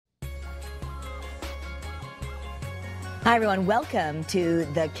Hi, everyone. Welcome to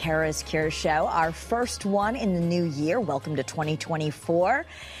the Kara's Cure Show, our first one in the new year. Welcome to 2024.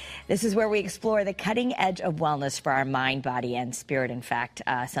 This is where we explore the cutting edge of wellness for our mind, body, and spirit. In fact,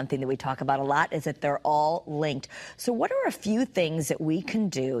 something that we talk about a lot is that they're all linked. So what are a few things that we can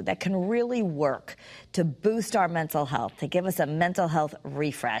do that can really work to boost our mental health, to give us a mental health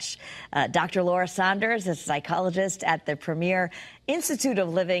refresh? Dr. Laura Saunders is a psychologist at the Premier Institute of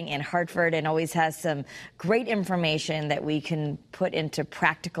Living in Hartford and always has some great information that we can put into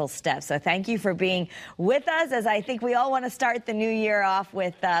practical steps. So thank you for being with us, as I think we all want to start the new year off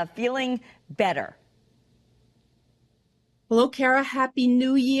with feeling better. Hello, Kara. Happy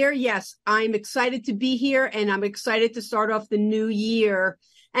New Year. Yes, I'm excited to be here, and I'm excited to start off the new year.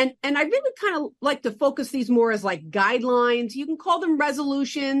 And I really kind of like to focus these more as like guidelines. You can call them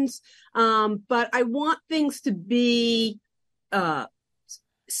resolutions, but I want things to be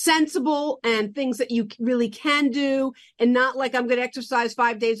sensible and things that you really can do, and not like I'm going to exercise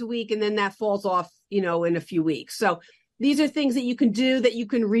 5 days a week and then that falls off, in a few weeks. So these are things that you can do that you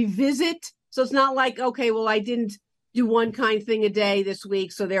can revisit. So it's not like, okay, well, I didn't do one kind thing a day this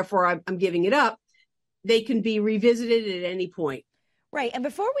week, so therefore I'm giving it up. They can be revisited at any point. Right. And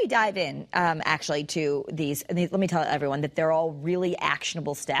before we dive in, actually, to these, let me tell everyone that they're all really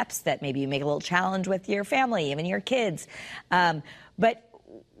actionable steps that maybe you make a little challenge with your family, even your kids. But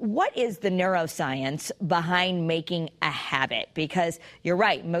what is the neuroscience behind making a habit? Because you're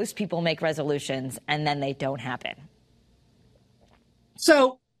right, most people make resolutions and then they don't happen.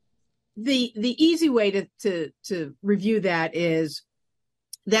 So the easy way to review that is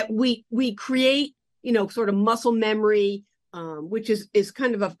that we create, sort of muscle memory, which is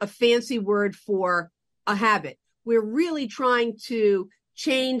kind of a fancy word for a habit. We're really trying to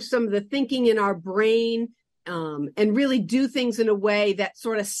change some of the thinking in our brain, and really do things in a way that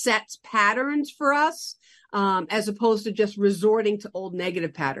sort of sets patterns for us, as opposed to just resorting to old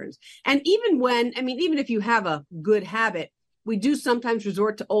negative patterns. And even if you have a good habit, we do sometimes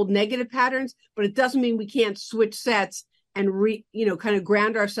resort to old negative patterns, but it doesn't mean we can't switch sets and kind of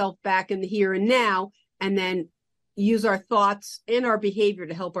ground ourselves back in the here and now, and then use our thoughts and our behavior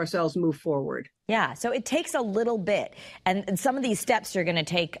to help ourselves move forward. Yeah, so it takes a little bit. And some of these steps are going to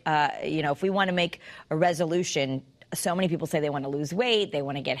take, if we want to make a resolution, so many people say they want to lose weight, they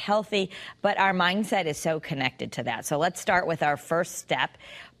want to get healthy, but our mindset is so connected to that. So let's start with our first step,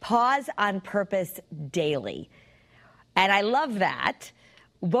 pause on purpose daily. And I love that,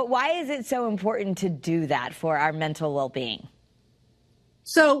 but why is it so important to do that for our mental well-being?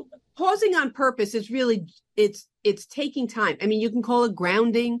 So pausing on purpose is really, it's taking time. I mean, you can call it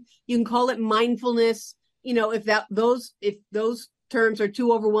grounding, you can call it mindfulness. If those terms are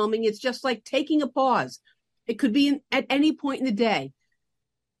too overwhelming, it's just like taking a pause. It could be at any point in the day,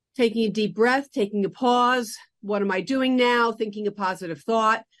 taking a deep breath, taking a pause. What am I doing now? Thinking a positive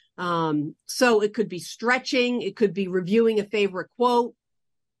thought. So it could be stretching, it could be reviewing a favorite quote.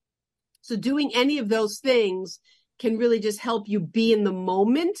 So doing any of those things can really just help you be in the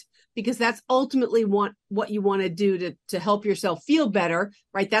moment, because that's ultimately what you want to do to help yourself feel better,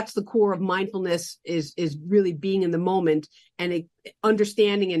 right? That's the core of mindfulness, is really being in the moment and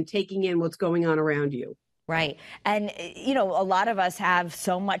understanding and taking in what's going on around you. Right. And, a lot of us have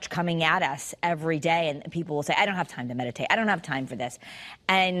so much coming at us every day, and people will say, I don't have time to meditate. I don't have time for this.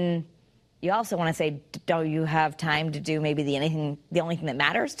 And you also want to say, don't you have time to do maybe the only thing that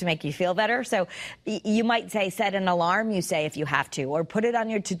matters to make you feel better? So you might say, set an alarm, you say, if you have to, or put it on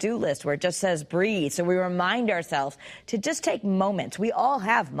your to-do list where it just says breathe. So we remind ourselves to just take moments. We all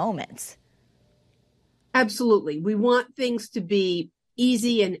have moments. Absolutely. We want things to be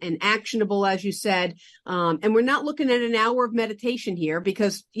easy and actionable, as you said. And we're not looking at an hour of meditation here,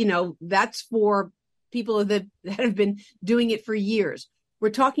 because, that's for people that have been doing it for years. We're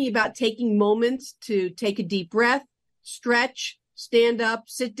talking about taking moments to take a deep breath, stretch, stand up,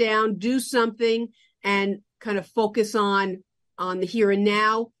 sit down, do something, and kind of focus on the here and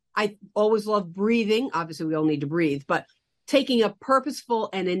now. I always love breathing. Obviously, we all need to breathe, but taking a purposeful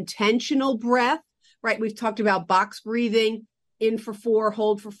and intentional breath, right? We've talked about box breathing, in for 4,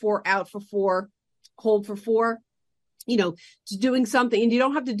 hold for 4, out for 4, hold for 4. Just doing something, and you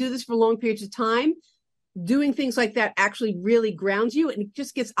don't have to do this for long periods of time. Doing things like that actually really grounds you, and it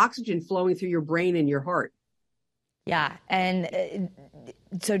just gets oxygen flowing through your brain and your heart. Yeah. And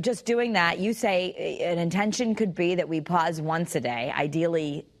so just doing that, you say an intention could be that we pause once a day.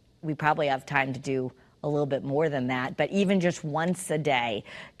 Ideally, we probably have time to do a little bit more than that, but even just once a day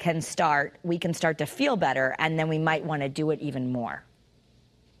we can start to feel better, and then we might want to do it even more.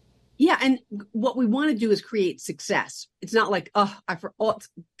 Yeah, and what we want to do is create success. It's not like,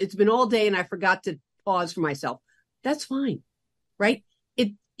 it's been all day and I forgot to pause for myself. that's fine, right?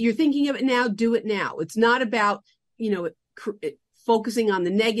 You're thinking of it now, do it now. It's not about, focusing on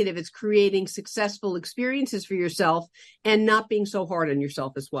the negative. It's creating successful experiences for yourself and not being so hard on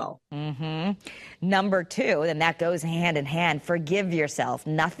yourself as well. Mm-hmm. Number 2, and that goes hand in hand, forgive yourself.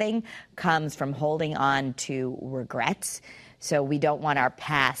 Nothing comes from holding on to regrets. So we don't want our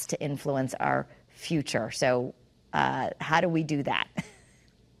past to influence our future. So how do we do that?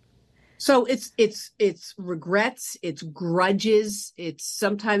 So it's regrets, it's grudges, it's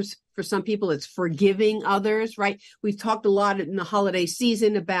sometimes for some people it's forgiving others, right? We've talked a lot in the holiday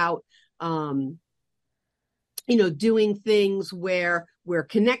season about doing things where we're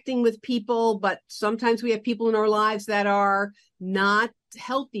connecting with people, but sometimes we have people in our lives that are not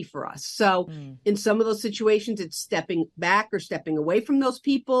healthy for us. So in some of those situations, it's stepping back or stepping away from those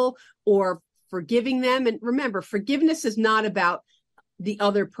people or forgiving them. And remember, forgiveness is not about the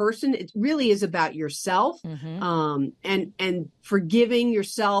other person. It really is about yourself. And forgiving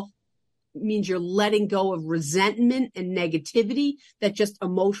yourself means you're letting go of resentment and negativity that just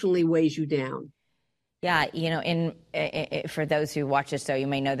emotionally weighs you down. Yeah, for those who watch this show, you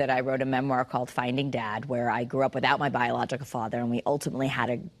may know that I wrote a memoir called Finding Dad, where I grew up without my biological father, and we ultimately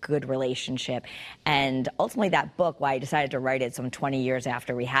had a good relationship. And ultimately that book, why I decided to write it some 20 years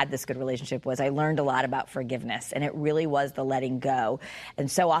after we had this good relationship, was I learned a lot about forgiveness, and it really was the letting go.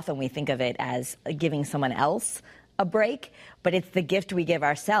 And so often we think of it as giving someone else a break, but it's the gift we give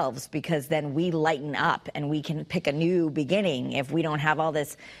ourselves, because then we lighten up and we can pick a new beginning if we don't have all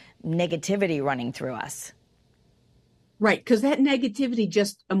this negativity running through us. Right, because that negativity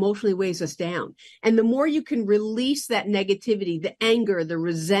just emotionally weighs us down. And the more you can release that negativity, the anger, the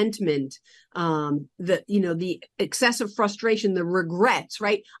resentment, the excessive frustration, the regrets,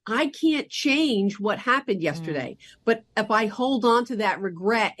 right? I can't change what happened yesterday. But if I hold on to that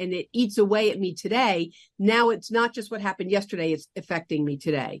regret and it eats away at me today, now it's not just what happened yesterday, it's affecting me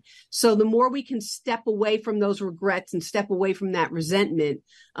today. So the more we can step away from those regrets and step away from that resentment,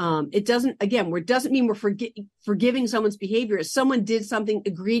 it doesn't mean we're forgiving someone's behavior. If someone did something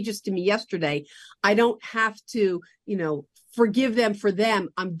egregious to me yesterday, I don't have to, forgive them for them.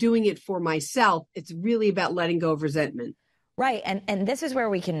 I'm doing it for myself. It's really about letting go of resentment. Right. And this is where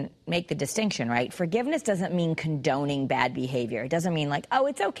we can make the distinction, right? Forgiveness doesn't mean condoning bad behavior. It doesn't mean like, oh,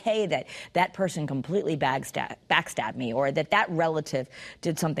 it's okay that that person completely backstabbed me, or that relative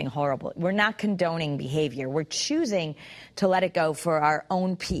did something horrible. We're not condoning behavior. We're choosing to let it go for our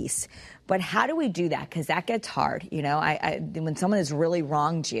own peace. But how do we do that? Because that gets hard. When someone has really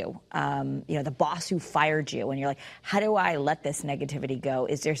wronged you, the boss who fired you, and you're like, how do I let this negativity go?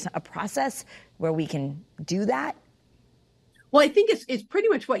 Is there a process where we can do that? Well, I think it's pretty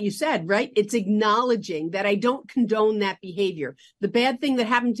much what you said, right? It's acknowledging that I don't condone that behavior. The bad thing that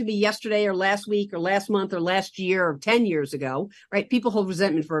happened to me yesterday or last week or last month or last year or 10 years ago, right? People hold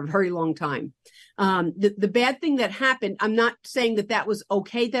resentment for a very long time. The bad thing that happened, I'm not saying that was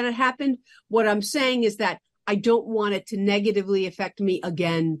okay that it happened. What I'm saying is that I don't want it to negatively affect me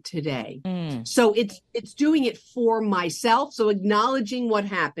again today. So it's doing it for myself. So acknowledging what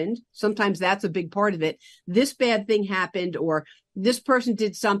happened. Sometimes that's a big part of it. This bad thing happened, or this person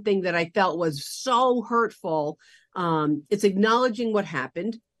did something that I felt was so hurtful. It's acknowledging what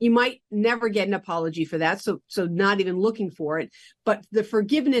happened. You might never get an apology for that. So not even looking for it. But the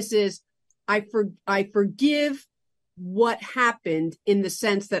forgiveness is I forgive what happened, in the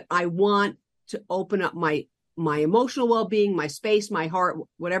sense that I want to open up my emotional well-being, my space, my heart,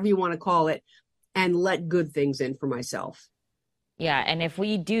 whatever you want to call it, and let good things in for myself. Yeah, and if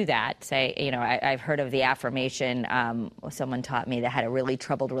we do that, say, I've heard of the affirmation, someone taught me that had a really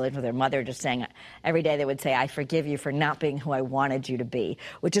troubled relationship with their mother, just saying every day they would say, I forgive you for not being who I wanted you to be,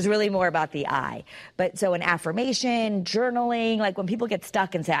 which is really more about the I. But so an affirmation, journaling, like when people get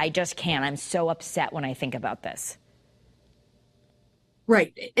stuck and say, I just can't, I'm so upset when I think about this.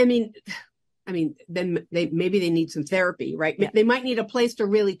 Right. I mean, then maybe they need some therapy, right? Yeah. They might need a place to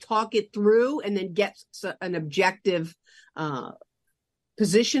really talk it through and then get an objective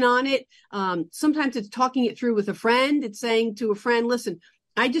position on it. Sometimes it's talking it through with a friend. It's saying to a friend, listen,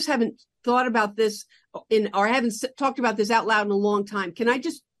 I just haven't thought about this or I haven't talked about this out loud in a long time. Can I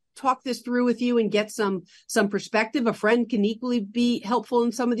just talk this through with you and get some perspective? A friend can equally be helpful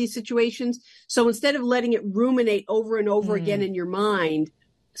in some of these situations. So instead of letting it ruminate over and over again in your mind,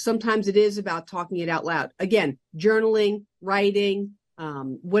 sometimes it is about talking it out loud. Again, journaling, writing,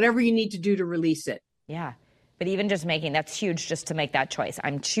 whatever you need to do to release it. Yeah. But even just that's huge just to make that choice.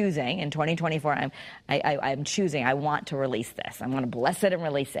 I'm choosing in 2024, I'm choosing, I want to release this. I'm going to bless it and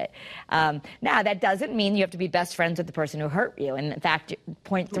release it. Now, that doesn't mean you have to be best friends with the person who hurt you. And in fact,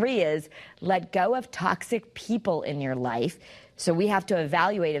 point 3 is let go of toxic people in your life. So we have to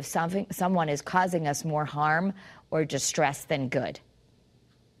evaluate if someone is causing us more harm or distress than good.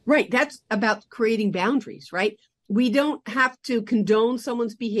 Right. That's about creating boundaries, right? We don't have to condone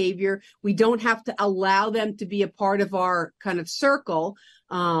someone's behavior. We don't have to allow them to be a part of our kind of circle.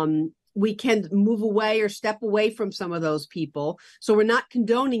 We can move away or step away from some of those people. So we're not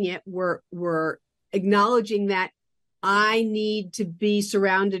condoning it. We're acknowledging that I need to be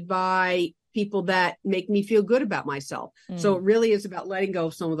surrounded by people that make me feel good about myself. So it really is about letting go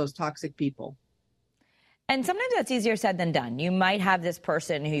of some of those toxic people. And sometimes that's easier said than done. You might have this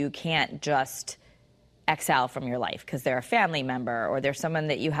person who you can't just exile from your life because they're a family member or they're someone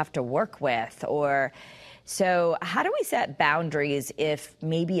that you have to work with. So how do we set boundaries if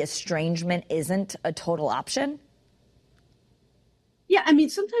maybe estrangement isn't a total option? Yeah, I mean,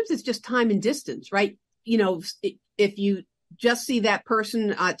 sometimes it's just time and distance, right? You know, if you just see that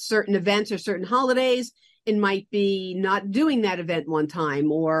person at certain events or certain holidays, it might be not doing that event one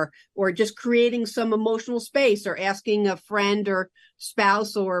time or just creating some emotional space or asking a friend or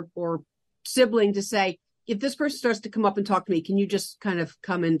spouse or sibling to say, if this person starts to come up and talk to me, can you just kind of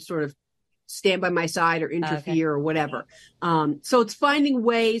come and sort of stand by my side or interfere or whatever. So it's finding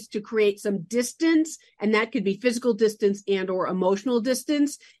ways to create some distance, and that could be physical distance and or emotional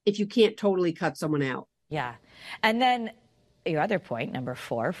distance if you can't totally cut someone out. Yeah. And then your other point, number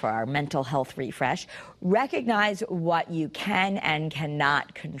 4, for our mental health refresh, recognize what you can and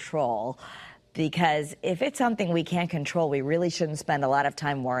cannot control. Because if it's something we can't control, we really shouldn't spend a lot of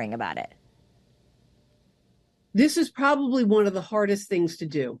time worrying about it. This is probably one of the hardest things to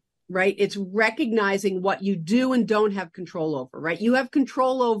do, right? It's recognizing what you do and don't have control over, right? You have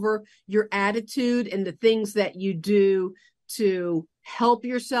control over your attitude and the things that you do to help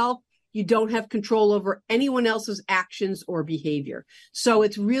yourself. You don't have control over anyone else's actions or behavior. So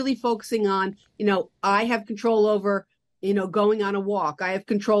it's really focusing on, I have control over, going on a walk. I have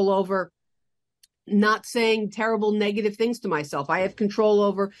control over not saying terrible negative things to myself. I have control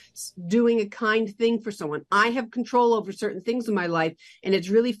over doing a kind thing for someone. I have control over certain things in my life. And it's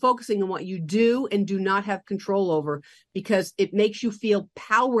really focusing on what you do and do not have control over, because it makes you feel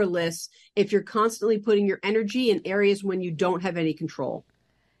powerless if you're constantly putting your energy in areas when you don't have any control.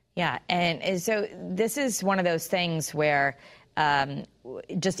 Yeah. And so this is one of those things where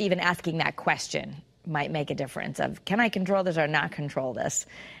just even asking that question might make a difference of, can I control this or not control this?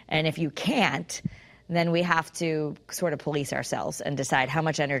 And if you can't, then we have to sort of police ourselves and decide how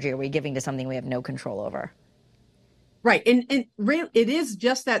much energy are we giving to something we have no control over. Right. And it is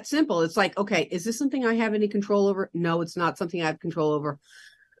just that simple. It's like, okay, is this something I have any control over? No, it's not something I have control over.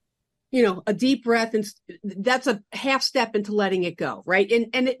 A deep breath, and that's a half step into letting it go, right?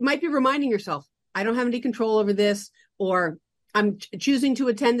 And it might be reminding yourself, I don't have any control over this, or I'm choosing to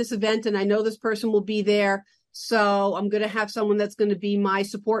attend this event and I know this person will be there. So I'm going to have someone that's going to be my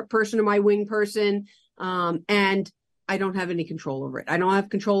support person or my wing person. And I don't have any control over it. I don't have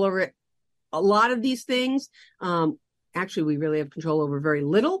control over it. A lot of these things, actually, we really have control over very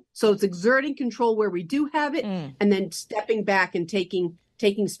little. So it's exerting control where we do have it, and then stepping back and taking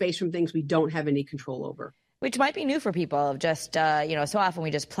space from things we don't have any control over. Which might be new for people, of just, so often we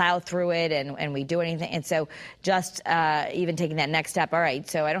just plow through it and we do anything. And so just even taking that next step, all right,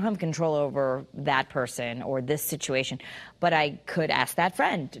 so I don't have control over that person or this situation, but I could ask that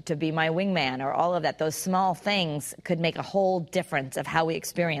friend to be my wingman or all of that. Those small things could make a whole difference of how we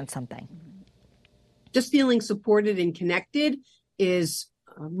experience something. Just feeling supported and connected is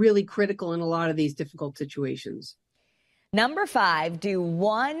really critical in a lot of these difficult situations. Number 5, do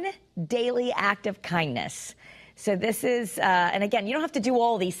one daily act of kindness. So this is, and again, you don't have to do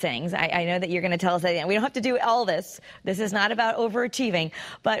all these things. I know that you're going to tell us that we don't have to do all this. This is not about overachieving,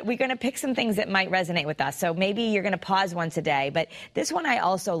 but we're going to pick some things that might resonate with us. So maybe you're going to pause once a day, but this one I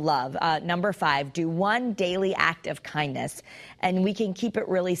also love. Number 5, do one daily act of kindness. And we can keep it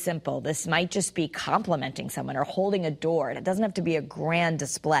really simple. This might just be complimenting someone or holding a door. It doesn't have to be a grand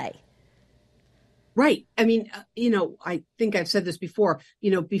display. Right. I mean, I think I've said this before,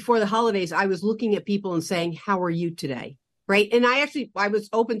 before the holidays, I was looking at people and saying, how are you today? Right. And I was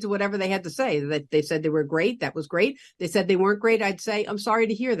open to whatever they had to say. That they said they were great. That was great. They said they weren't great. I'd say, I'm sorry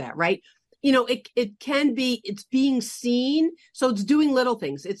to hear that. Right. it can be, it's being seen. So it's doing little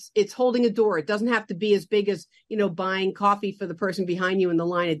things. It's holding a door. It doesn't have to be as big as, buying coffee for the person behind you in the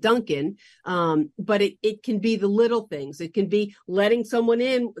line at Dunkin'. But it can be the little things. It can be letting someone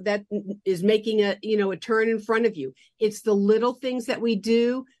in that is making a turn in front of you. It's the little things that we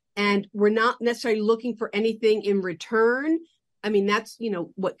do, and we're not necessarily looking for anything in return. I mean, that's,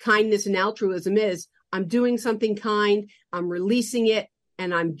 what kindness and altruism is. I'm doing something kind, I'm releasing it,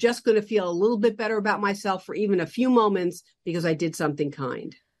 and I'm just going to feel a little bit better about myself for even a few moments because I did something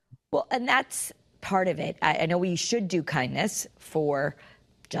kind. Well, and that's part of it. I know we should do kindness for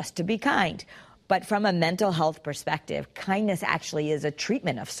just to be kind. But from a mental health perspective, kindness actually is a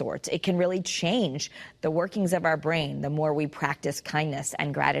treatment of sorts. It can really change the workings of our brain the more we practice kindness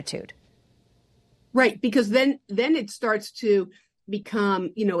and gratitude. Right, because then it starts to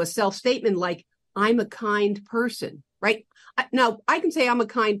become, a self-statement like, I'm a kind person, right? Now, I can say I'm a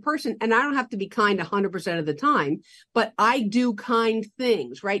kind person, and I don't have to be kind 100% of the time, but I do kind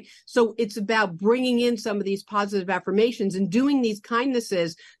things, right? So it's about bringing in some of these positive affirmations and doing these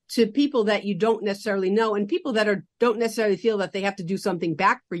kindnesses to people that you don't necessarily know, and people that don't necessarily feel that they have to do something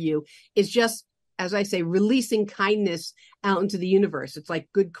back for you. Is just, as I say, releasing kindness out into the universe. It's like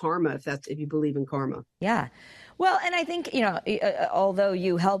good karma, if you believe in karma. Yeah. Well, and I think, although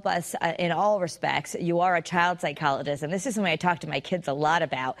you help us in all respects, you are a child psychologist. And this is something I talk to my kids a lot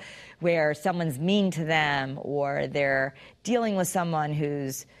about, where someone's mean to them or they're dealing with someone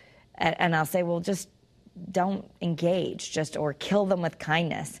and I'll say, well, just don't engage, or kill them with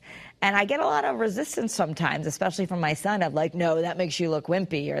kindness. And I get a lot of resistance sometimes, especially from my son, of like, no, that makes you look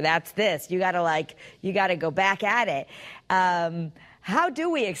wimpy, or that's this. You got to go back at it. How do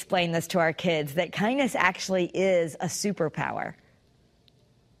we explain this to our kids, that kindness actually is a superpower?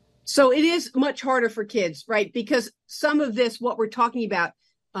 So it is much harder for kids, right? Because some of this, what we're talking about,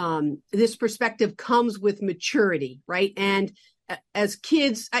 this perspective comes with maturity, right? And as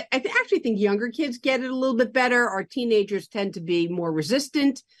kids, I actually think younger kids get it a little bit better. Our teenagers tend to be more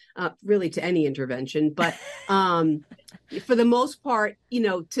resistant, really, to any intervention. But for the most part,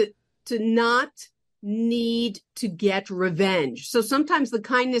 to not need to get revenge. So sometimes the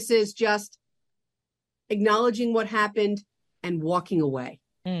kindness is just acknowledging what happened and walking away,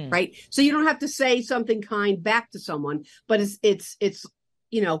 right? So you don't have to say something kind back to someone, but it's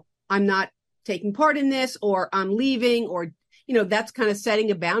I'm not taking part in this, or I'm leaving, or that's kind of setting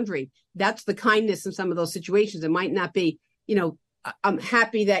a boundary. That's the kindness in some of those situations. It might not be, I'm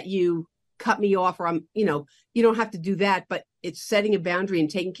happy that you cut me off, or you don't have to do that, but it's setting a boundary and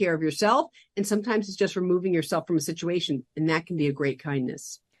taking care of yourself. And sometimes it's just removing yourself from a situation, and that can be a great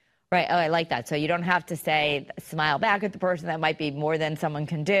kindness. Right. Oh, I like that. So you don't have to smile back at the person. That might be more than someone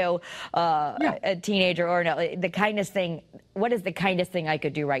can do, a teenager, or no, the kindest thing. What is the kindest thing I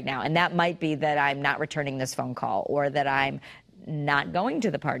could do right now? And that might be that I'm not returning this phone call, or that I'm not going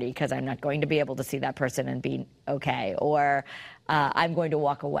to the party because I'm not going to be able to see that person and be okay, or I'm going to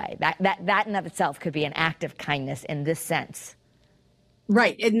walk away. That in of itself could be an act of kindness in this sense.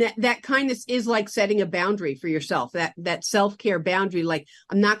 Right. And that kindness is like setting a boundary for yourself, that self-care boundary. Like,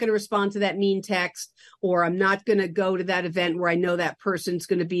 I'm not going to respond to that mean text, or I'm not going to go to that event where I know that person's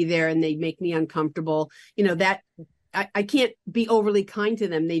going to be there and they make me uncomfortable. That I can't be overly kind to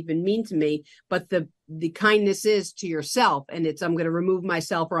them. They've been mean to me, but the kindness is to yourself, and I'm going to remove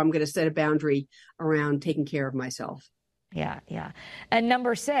myself, or I'm going to set a boundary around taking care of myself. Yeah. And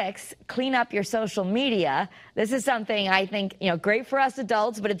number 6, clean up your social media. This is something I think, great for us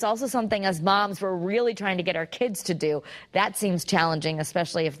adults, but it's also something as moms we're really trying to get our kids to do. That seems challenging,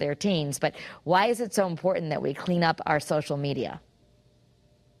 especially if they're teens. But why is it so important that we clean up our social media?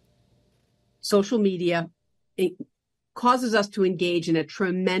 Social media, it causes us to engage in a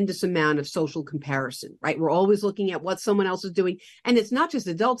tremendous amount of social comparison, right? We're always looking at what someone else is doing. And it's not just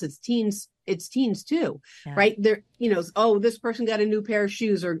adults, it's teens too, yeah. Right? They're, oh, this person got a new pair of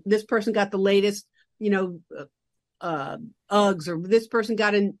shoes, or this person got the latest, Uggs, or this person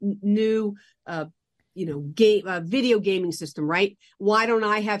got a new, video gaming system, right? Why don't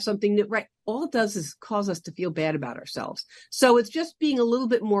I have something new, right? All it does is cause us to feel bad about ourselves. So it's just being a little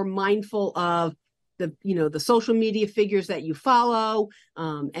bit more mindful of the social media figures that you follow,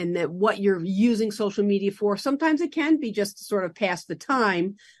 and that what you're using social media for. Sometimes it can be just to sort of pass the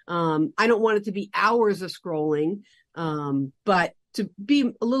time. I don't want it to be hours of scrolling, but to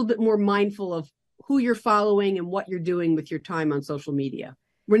be a little bit more mindful of who you're following and what you're doing with your time on social media.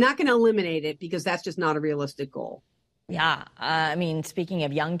 We're not going to eliminate it, because that's just not a realistic goal. Yeah. Speaking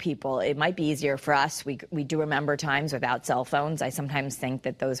of young people, it might be easier for us. We do remember times without cell phones. I sometimes think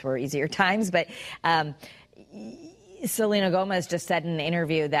that those were easier times. But Selena Gomez just said in an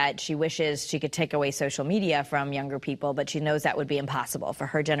interview that she wishes she could take away social media from younger people, but she knows that would be impossible for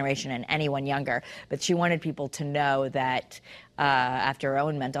her generation and anyone younger. But she wanted people to know that after her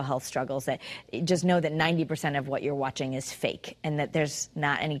own mental health struggles, that just know that 90% of what you're watching is fake and that there's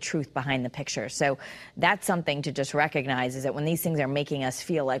not any truth behind the picture. So that's something to just recognize, is that when these things are making us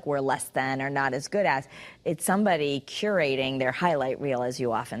feel like we're less than or not as good as, it's somebody curating their highlight reel, as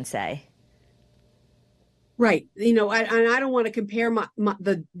you often say. Right. I don't want to compare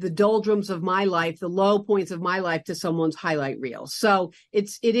the doldrums of my life, the low points of my life, to someone's highlight reel. So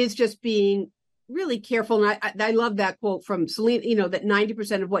it is just being really careful. And I love that quote from Selena, that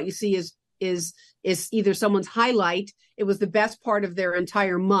 90% of what you see is either someone's highlight. It was the best part of their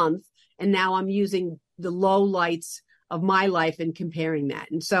entire month. And now I'm using the low lights of my life and comparing that.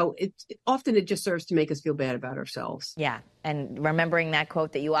 And so it just serves to make us feel bad about ourselves. Yeah. And remembering that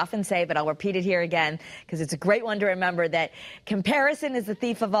quote that you often say, but I'll repeat it here again, because it's a great one to remember, that comparison is the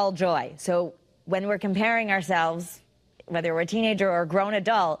thief of all joy. So when we're comparing ourselves, whether we're a teenager or a grown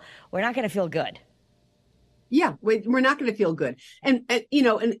adult, we're not going to feel good. Yeah, we're not going to feel good. And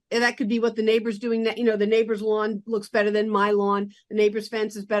that could be what the neighbor's doing. That, the neighbor's lawn looks better than my lawn. The neighbor's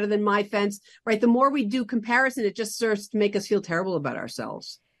fence is better than my fence, right? The more we do comparison, it just serves to make us feel terrible about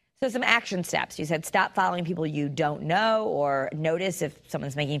ourselves. So some action steps. You said stop following people you don't know, or notice if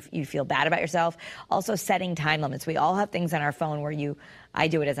someone's making you feel bad about yourself. Also setting time limits. We all have things on our phone where I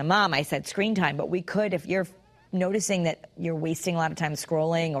do it as a mom, I set screen time, but we could, if you're noticing that you're wasting a lot of time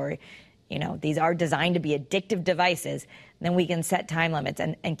scrolling, or these are designed to be addictive devices, then we can set time limits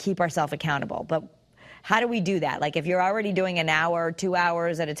and keep ourselves accountable. But how do we do that? Like if you're already doing an hour, 2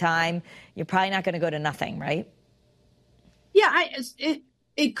 hours at a time, you're probably not going to go to nothing, right? Yeah,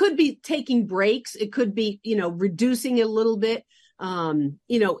 it could be taking breaks. It could be, reducing it a little bit.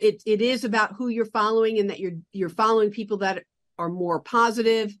 It is about who you're following, and that you're following people that are more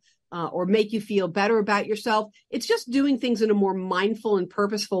positive, or make you feel better about yourself. It's just doing things in a more mindful and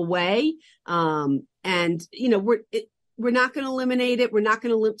purposeful way. We're not going to eliminate it. We're not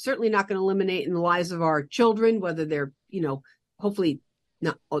going to certainly not going to eliminate in the lives of our children, whether they're, hopefully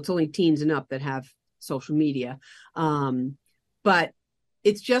not. Well, it's only teens and up that have social media. But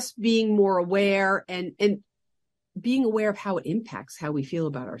it's just being more aware and being aware of how it impacts how we feel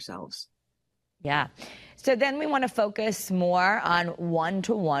about ourselves. Yeah. So then we want to focus more on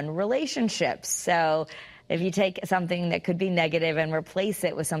one-to-one relationships. So if you take something that could be negative and replace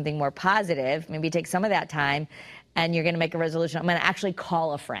it with something more positive, maybe take some of that time and you're going to make a resolution. I'm going to actually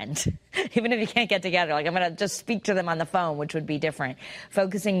call a friend, even if you can't get together. Like I'm going to just speak to them on the phone, which would be different.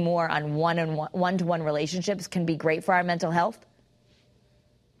 Focusing more on one-to-one relationships can be great for our mental health.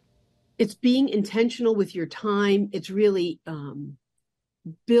 It's being intentional with your time. It's really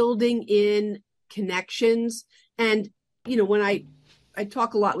building in connections. And, when I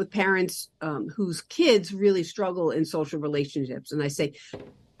talk a lot with parents whose kids really struggle in social relationships, and I say,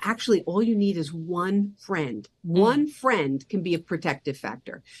 actually, all you need is one friend. One friend can be a protective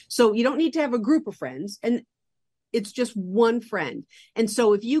factor. So you don't need to have a group of friends, and it's just one friend. And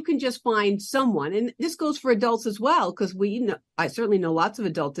so if you can just find someone, and this goes for adults as well, because I certainly know lots of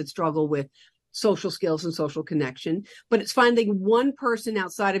adults that struggle with social skills and social connection, but it's finding one person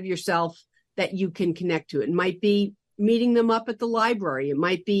outside of yourself that you can connect to. It might be meeting them up at the library. It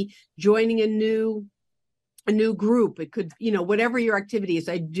might be joining a new group. It could, whatever your activity is.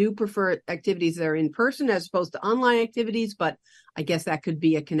 I do prefer activities that are in person as opposed to online activities, but I guess that could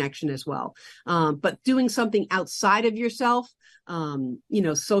be a connection as well. But doing something outside of yourself,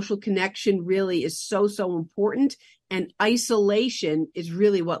 social connection really is so, so important. And isolation is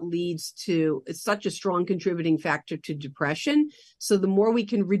really what leads to, it's such a strong contributing factor to depression. So the more we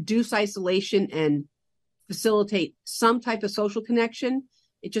can reduce isolation and facilitate some type of social connection,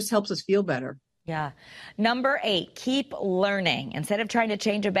 it just helps us feel better. Yeah. Number 8, keep learning. Instead of trying to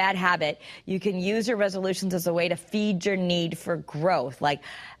change a bad habit, you can use your resolutions as a way to feed your need for growth. Like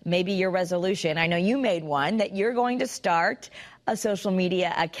maybe your resolution, I know you made one, that you're going to start a social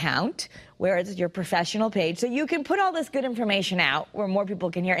media account where it's your professional page, so you can put all this good information out where more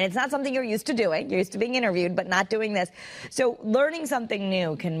people can hear. And it's not something you're used to doing. You're used to being interviewed, but not doing this. So learning something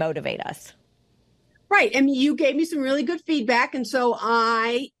new can motivate us. Right. And you gave me some really good feedback. And so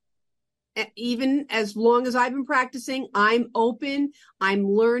even as long as I've been practicing, I'm open, I'm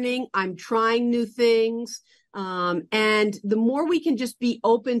learning, I'm trying new things. And the more we can just be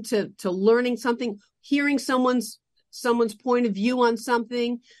open to learning something, hearing someone's point of view on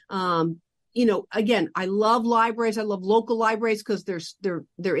something, again, I love libraries. I love local libraries because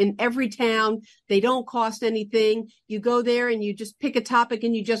they're in every town. They don't cost anything. You go there and you just pick a topic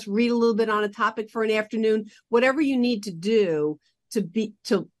and you just read a little bit on a topic for an afternoon. Whatever you need to do to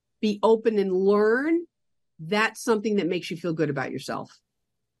be open and learn, that's something that makes you feel good about yourself.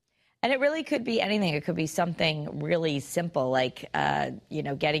 And it really could be anything. It could be something really simple, like,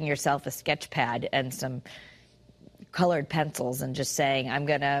 getting yourself a sketch pad and some colored pencils and just saying, I'm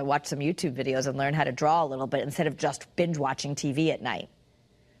going to watch some YouTube videos and learn how to draw a little bit instead of just binge watching TV at night.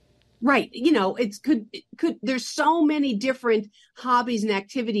 Right. There's so many different hobbies and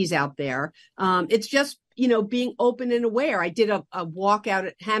activities out there. It's just, being open and aware. I did a walk out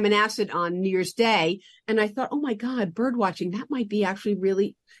at Hammonasset on New Year's Day, and I thought, oh my God, bird watching, that might be actually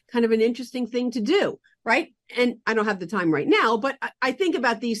really kind of an interesting thing to do. Right. And I don't have the time right now, but I think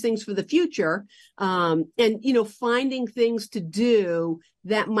about these things for the future. And finding things to do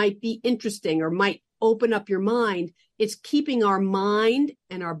that might be interesting or might open up your mind. It's keeping our mind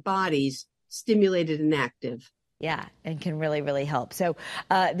and our bodies stimulated and active. Yeah, and can really, really help. So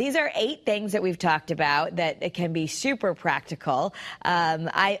these are 8 things that we've talked about that can be super practical.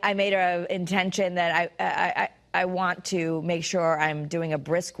 I made an intention that I want to make sure I'm doing a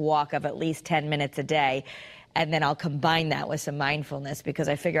brisk walk of at least 10 minutes a day. And then I'll combine that with some mindfulness because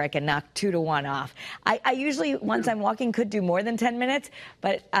I figure I can knock 2 to 1 off. I usually, once I'm walking, could do more than 10 minutes.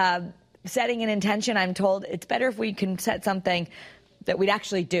 But setting an intention, I'm told it's better if we can set something that we'd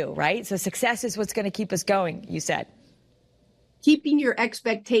actually do, right? So success is what's going to keep us going, you said. Keeping your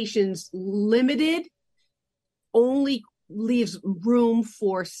expectations limited only leaves room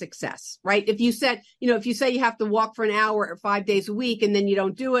for success, right? If you say you have to walk for an hour or 5 days a week and then you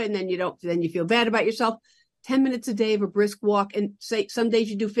don't do it and then you feel bad about yourself, 10 minutes a day of a brisk walk, and say some days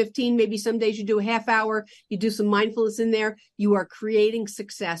you do 15, maybe some days you do a half hour, you do some mindfulness in there, you are creating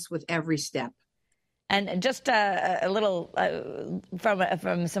success with every step. And just a little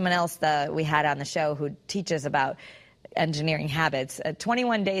from someone else that we had on the show who teaches about engineering habits,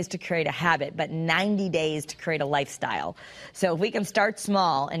 21 days to create a habit, but 90 days to create a lifestyle. So if we can start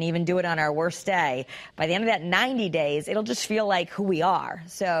small and even do it on our worst day, by the end of that 90 days, it'll just feel like who we are.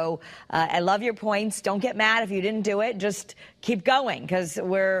 So I love your points. Don't get mad if you didn't do it. Just keep going because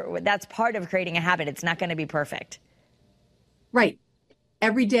that's part of creating a habit. It's not going to be perfect. Right.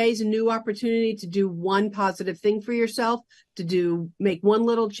 Every day is a new opportunity to do one positive thing for yourself, to make one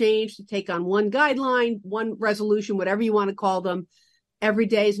little change, to take on one guideline, one resolution, whatever you want to call them. Every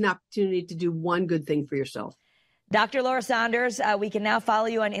day is an opportunity to do one good thing for yourself. Dr. Laura Saunders, we can now follow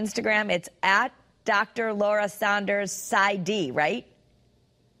you on Instagram. It's at Dr. Laura Saunders PsyD, right?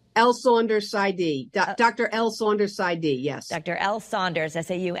 L. Saunders PsyD. Dr. L. Saunders PsyD, yes. Dr. L. Saunders,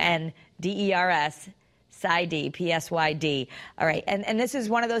 SAUNDERS. PsyD, PSYD. All right. And this is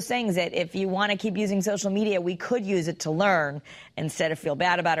one of those things that if you want to keep using social media, we could use it to learn instead of feel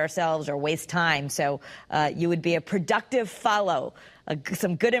bad about ourselves or waste time. So you would be a productive follow,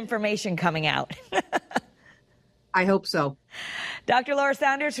 some good information coming out. I hope so. Dr. Laura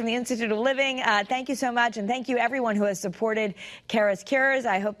Saunders from the Institute of Living, thank you so much. And thank you, everyone who has supported Kara's Cures.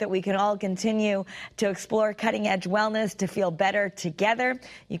 I hope that we can all continue to explore cutting-edge wellness to feel better together.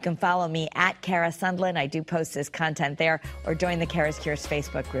 You can follow me at Kara Sundlin. I do post this content there, or join the Kara's Cures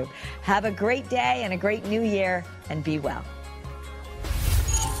Facebook group. Have a great day and a great new year, and be well.